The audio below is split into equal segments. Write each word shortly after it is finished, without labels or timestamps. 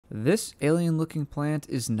This alien looking plant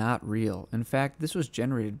is not real. In fact, this was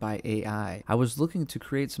generated by AI. I was looking to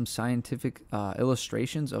create some scientific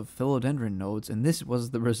illustrations of philodendron nodes, and this was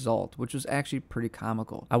the result, which was actually pretty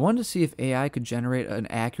comical. I wanted to see if AI could generate an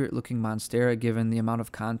accurate looking monstera given the amount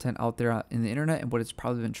of content out there in the internet and what it's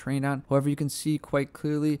probably been trained on. However, you can see quite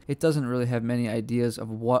clearly it doesn't really have many ideas of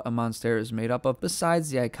what a monstera is made up of besides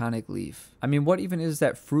the iconic leaf. I mean, what even is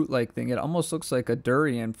that fruit-like thing? It almost looks like a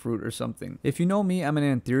durian fruit or something. If you know me, I'm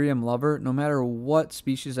an anthurium lover. No matter what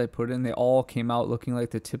species I put in, they all came out looking like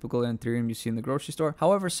the typical anthurium you see in the grocery store.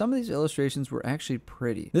 However, some of these illustrations were actually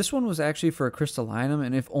pretty. This one was actually for a crystallinum,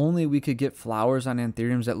 and if only we could get flowers on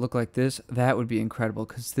anthuriums that look like this, that would be incredible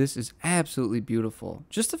because this is absolutely beautiful.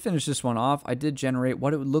 Just to finish this one off, I did generate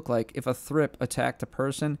what it would look like if a thrip attacked a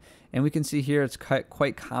person, and we can see here it's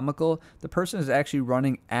quite comical. The person is actually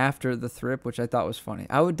running after the thrip, which I thought was funny.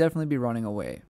 I would definitely be running away.